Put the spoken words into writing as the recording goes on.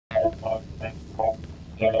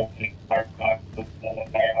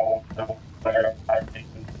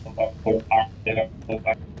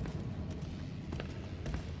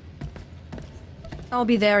I'll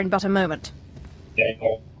be there in but a moment.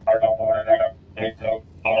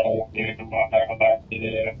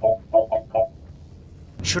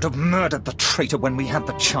 Should have murdered the traitor when we had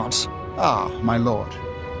the chance. Ah, my lord.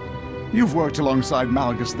 You've worked alongside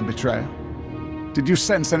Malgus the Betrayer. Did you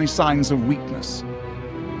sense any signs of weakness?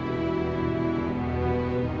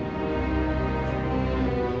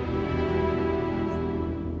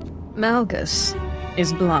 Malgus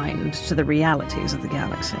is blind to the realities of the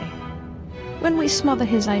galaxy. When we smother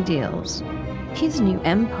his ideals, his new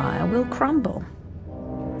empire will crumble.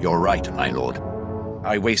 You're right, my lord.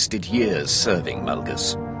 I wasted years serving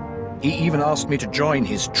Malgus. He even asked me to join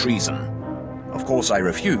his treason. Of course I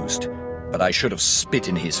refused, but I should have spit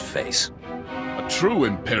in his face. A true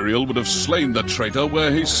Imperial would have slain the traitor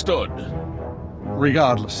where he stood.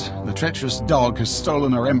 Regardless, the treacherous dog has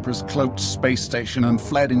stolen our Emperor's cloaked space station and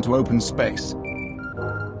fled into open space.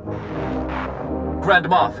 Grand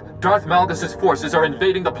Moff, Darth Malgus' forces are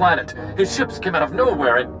invading the planet. His ships came out of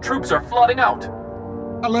nowhere and troops are flooding out.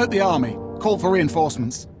 Alert the army. Call for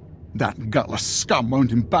reinforcements. That gutless scum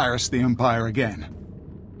won't embarrass the Empire again.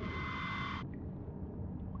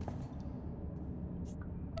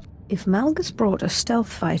 If Malgus brought a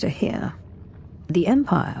stealth fighter here, the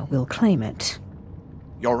Empire will claim it.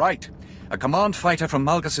 You're right. A command fighter from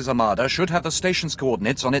Malgus' armada should have the station's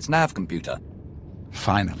coordinates on its nav computer.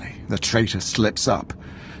 Finally, the traitor slips up.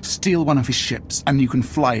 Steal one of his ships, and you can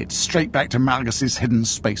fly it straight back to Malgus' hidden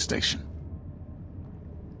space station.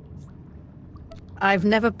 I've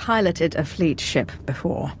never piloted a fleet ship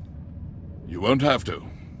before. You won't have to.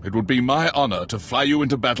 It would be my honor to fly you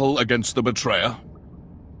into battle against the Betrayer.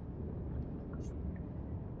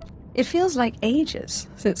 It feels like ages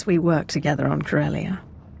since we worked together on Corellia.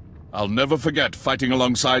 I'll never forget fighting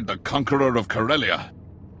alongside the Conqueror of Corellia.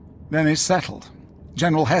 Then it's settled.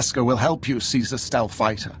 General Heska will help you seize the stealth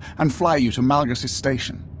fighter and fly you to Malgus'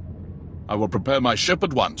 station. I will prepare my ship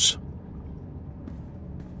at once.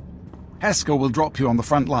 Heska will drop you on the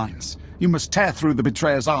front lines. You must tear through the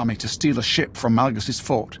Betrayer's army to steal a ship from Malgus'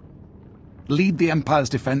 fort. Lead the Empire's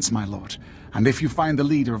defense, my lord, and if you find the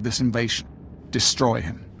leader of this invasion, destroy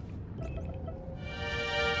him.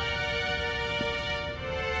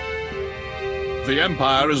 The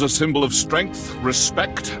Empire is a symbol of strength,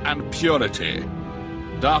 respect, and purity.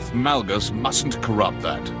 Darth Malgus mustn't corrupt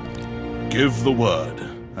that. Give the word,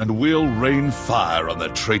 and we'll rain fire on the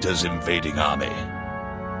traitor's invading army.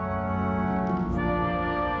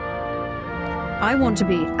 I want to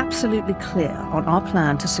be absolutely clear on our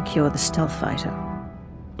plan to secure the stealth fighter.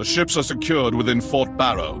 The ships are secured within Fort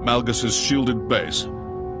Barrow, Malgus' shielded base.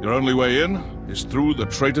 Your only way in is through the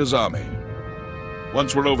traitor's army.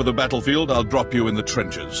 Once we're over the battlefield, I'll drop you in the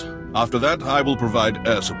trenches. After that, I will provide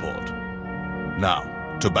air support.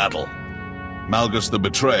 Now, to battle. Malgus the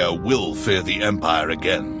Betrayer will fear the Empire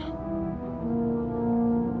again.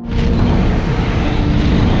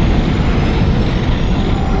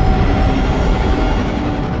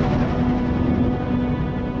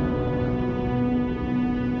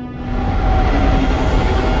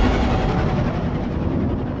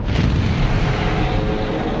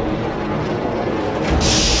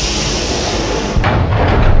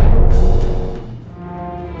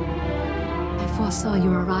 Saw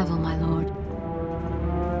your arrival, my lord.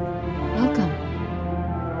 Welcome.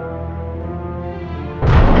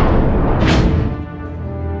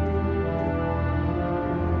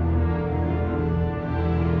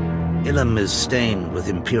 Ilum is stained with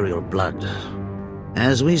Imperial blood.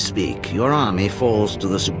 As we speak, your army falls to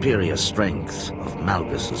the superior strength of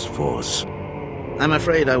Malgus' force. I'm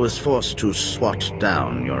afraid I was forced to SWAT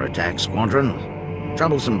down your attack squadron.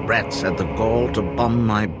 Troublesome brats had the gall to bomb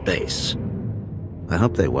my base. I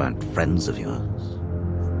hope they weren't friends of yours.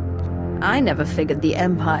 I never figured the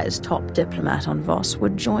Empire's top diplomat on Voss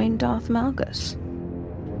would join Darth Malgus.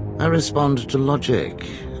 I respond to logic,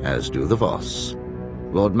 as do the Voss.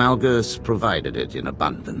 Lord Malgus provided it in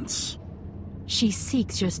abundance. She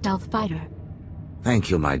seeks your stealth fighter. Thank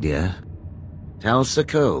you, my dear. Tal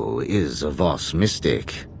Sako is a Voss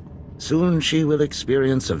mystic. Soon she will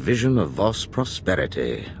experience a vision of Voss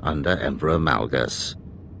prosperity under Emperor Malgus.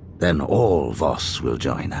 Then all Voss will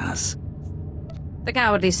join us. The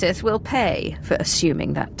Cowardly Sith will pay for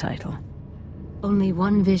assuming that title. Only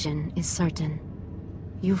one vision is certain.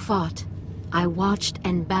 You fought. I watched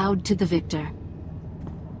and bowed to the victor.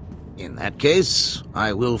 In that case,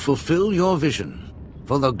 I will fulfill your vision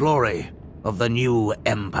for the glory of the new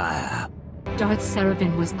Empire. Darth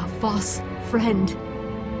Serafin was a Voss friend.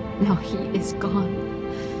 Now he is gone.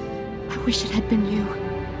 I wish it had been you.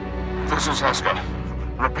 This is Hesker.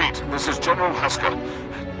 Repeat, this is General Hesker.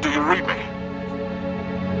 Do you read me?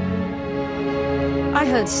 I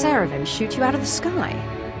heard Seraven shoot you out of the sky.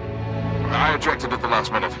 I ejected at the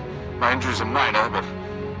last minute. My injuries are minor, but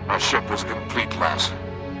my ship was a complete loss.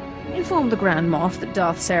 Inform the Grand Moff that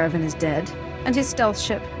Darth Seraven is dead, and his stealth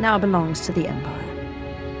ship now belongs to the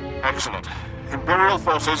Empire. Excellent. Imperial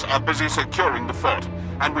forces are busy securing the fort,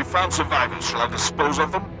 and we found survivors. Shall I dispose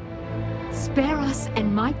of them? Spare us,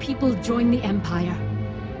 and my people join the Empire.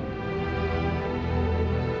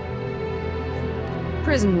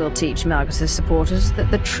 Prison will teach Malgus' supporters that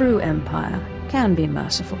the true Empire can be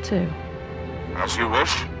merciful too. As you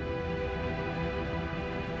wish.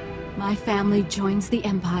 My family joins the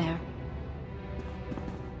Empire.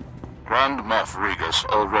 Grand Moff Regus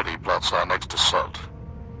already plots our next assault.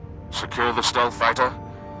 Secure the stealth fighter,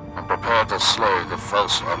 and prepare to slay the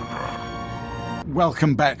false Emperor.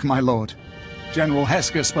 Welcome back, my lord. General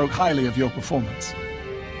Hesker spoke highly of your performance.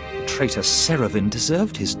 Traitor Seraven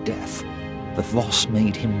deserved his death. The Voss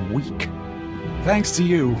made him weak. Thanks to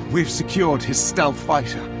you, we've secured his stealth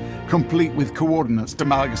fighter, complete with coordinates to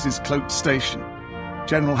Malgus' cloaked station.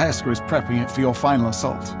 General Hesker is prepping it for your final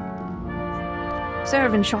assault.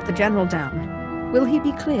 Seraven shot the General down. Will he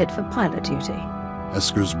be cleared for pilot duty?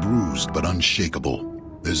 Hesker's bruised but unshakable.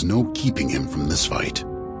 There's no keeping him from this fight.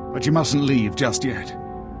 But you mustn't leave just yet.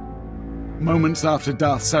 Moments after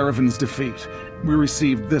Darth Seraven's defeat, we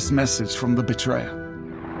received this message from the betrayer.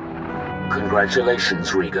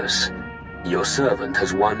 Congratulations, Regus. Your servant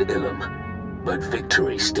has won Ilum, but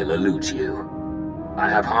victory still eludes you. I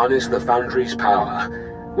have harnessed the Foundry's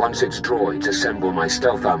power. Once its droids assemble my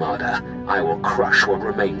stealth armada, I will crush what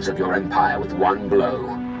remains of your empire with one blow.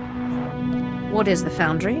 What is the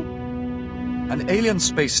Foundry? An alien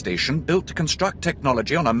space station built to construct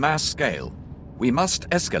technology on a mass scale. We must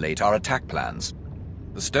escalate our attack plans.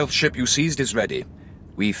 The stealth ship you seized is ready.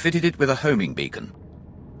 We fitted it with a homing beacon.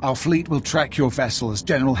 Our fleet will track your vessel as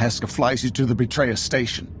General Hesker flies you to the betrayer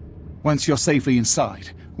station. Once you're safely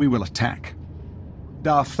inside, we will attack.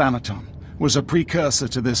 Darth Thanaton was a precursor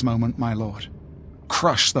to this moment, my lord.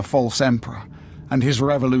 Crush the false Emperor, and his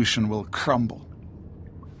revolution will crumble.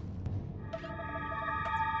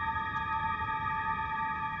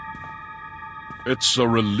 It's a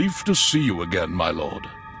relief to see you again, my lord.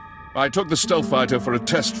 I took the stealth fighter for a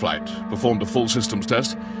test flight, performed a full systems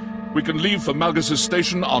test. We can leave for Malgus'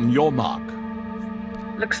 station on your mark.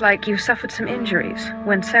 Looks like you suffered some injuries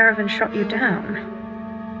when Seraven shot you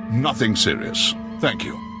down. Nothing serious, thank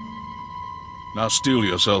you. Now steel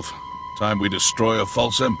yourself. Time we destroy a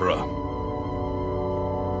false Emperor.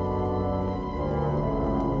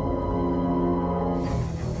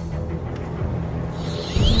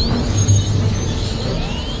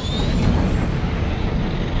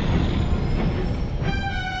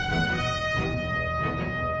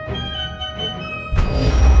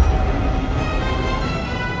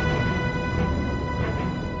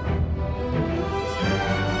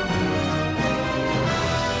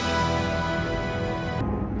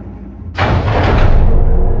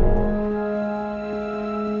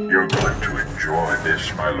 You're going to enjoy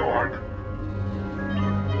this, my lord.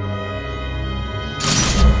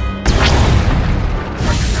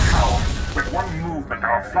 Watch the power. With one movement,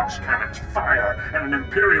 our flux cannons fire, and an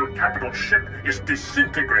Imperial capital ship is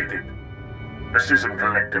disintegrated. The Schism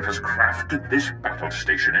Collective has crafted this battle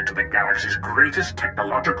station into the galaxy's greatest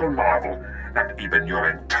technological marvel, and even your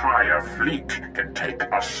entire fleet can take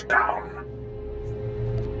us down.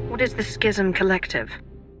 What is the Schism Collective?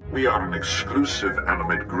 We are an exclusive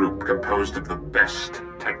animate group composed of the best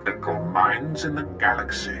technical minds in the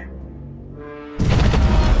galaxy.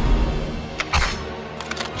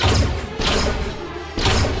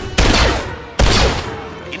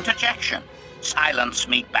 Interjection. Silence,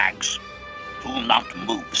 meatbags. Do not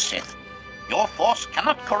move, Sith. Your force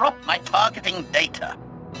cannot corrupt my targeting data.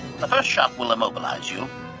 The first shot will immobilize you.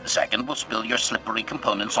 The second will spill your slippery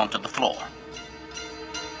components onto the floor.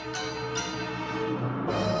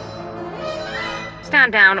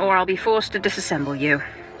 Stand down or I'll be forced to disassemble you.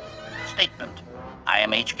 Statement. I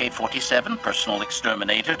am HK-47, personal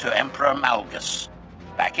exterminator to Emperor Malgus.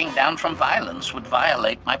 Backing down from violence would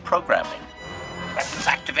violate my programming. Weapons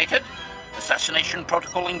activated. Assassination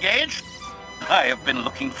protocol engaged. I have been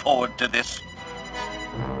looking forward to this.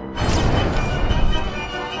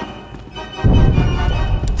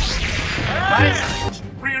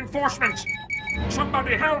 Reinforcements!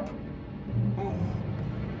 Somebody help!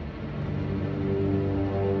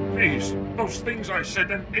 Please, those things I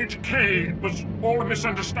said and HK, it was all a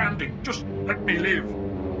misunderstanding. Just let me live.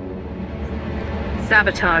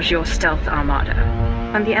 Sabotage your stealth armada,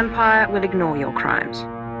 and the Empire will ignore your crimes.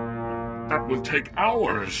 That will take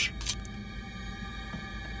hours.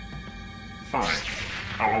 Fine.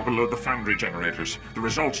 I'll overload the foundry generators. The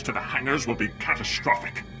results to the hangars will be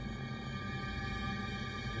catastrophic.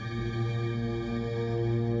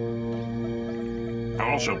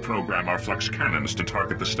 I'll also program our flux cannons to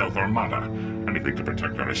target the stealth armada. Anything to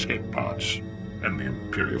protect our escape pods. And the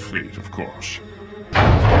Imperial fleet, of course.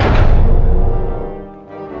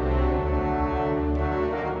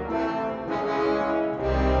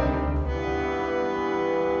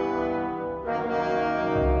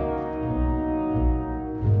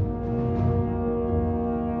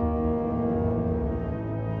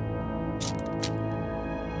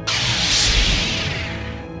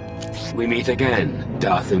 We meet again,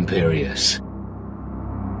 Darth Imperius.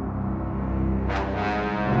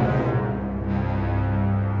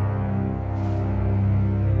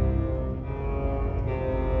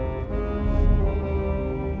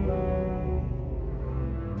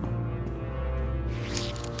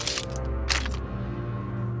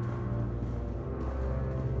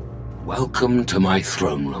 Welcome to my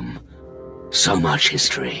throne room. So much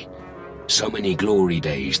history. So many glory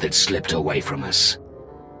days that slipped away from us.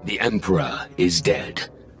 The Emperor is dead.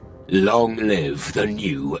 Long live the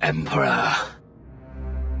new Emperor.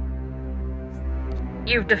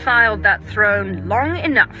 You've defiled that throne long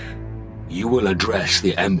enough. You will address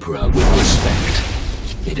the Emperor with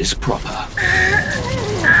respect. It is proper.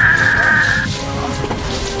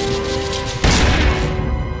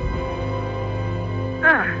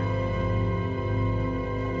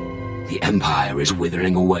 The Empire is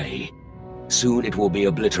withering away. Soon it will be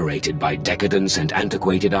obliterated by decadence and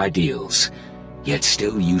antiquated ideals. Yet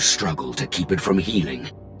still you struggle to keep it from healing,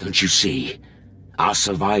 don't you see? Our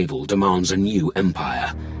survival demands a new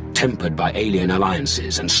empire, tempered by alien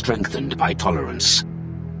alliances and strengthened by tolerance.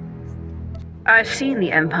 I've seen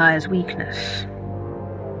the Empire's weakness.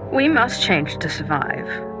 We must change to survive,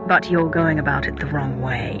 but you're going about it the wrong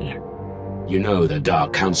way. You know the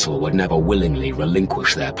Dark Council would never willingly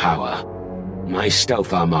relinquish their power. My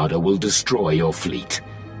stealth armada will destroy your fleet,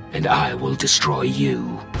 and I will destroy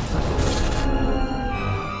you.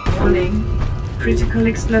 Warning. Critical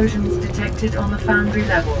explosions detected on the foundry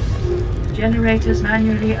level. Generators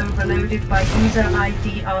manually overloaded by user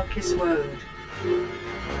ID Arcus Road.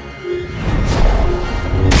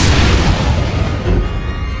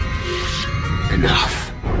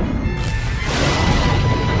 Enough.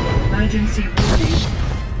 Emergency warning.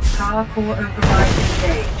 Power core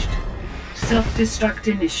override engaged.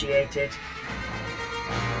 Self-destruct initiated.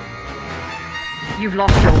 You've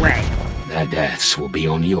lost your way. Their deaths will be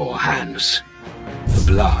on your hands.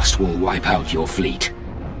 The blast will wipe out your fleet,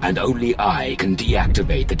 and only I can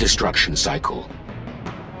deactivate the destruction cycle.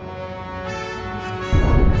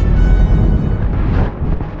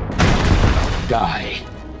 Die,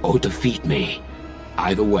 or defeat me.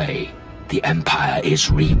 Either way, the Empire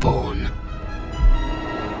is reborn.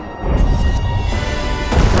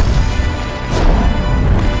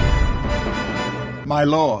 My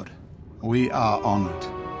lord, we are honored.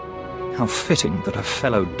 How fitting that a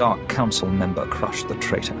fellow Dark Council member crushed the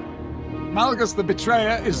traitor. Malgus the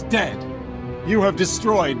Betrayer is dead. You have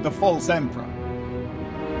destroyed the false Emperor.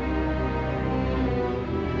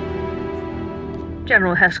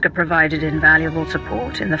 General Heska provided invaluable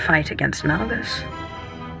support in the fight against Malgus.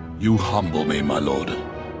 You humble me, my lord.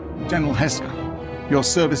 General Heska, your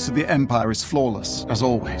service to the Empire is flawless, as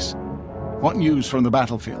always. What news from the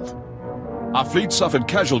battlefield? Our fleet suffered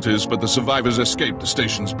casualties, but the survivors escaped the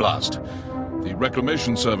station's blast. The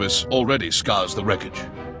Reclamation Service already scours the wreckage.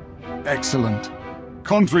 Excellent.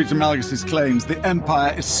 Contrary to Malgus's claims, the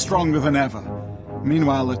Empire is stronger than ever.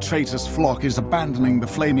 Meanwhile, the traitor's flock is abandoning the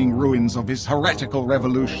flaming ruins of his heretical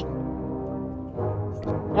revolution.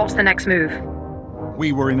 What's the next move?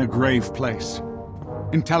 We were in a grave place.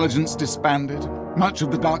 Intelligence disbanded, much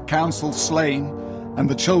of the Dark Council slain, and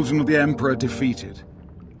the children of the Emperor defeated.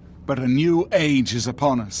 But a new age is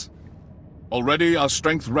upon us. Already our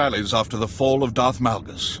strength rallies after the fall of Darth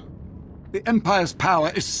Malgus. The Empire's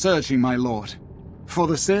power is surging, my lord. For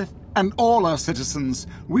the Sith and all our citizens,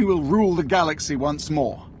 we will rule the galaxy once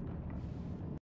more.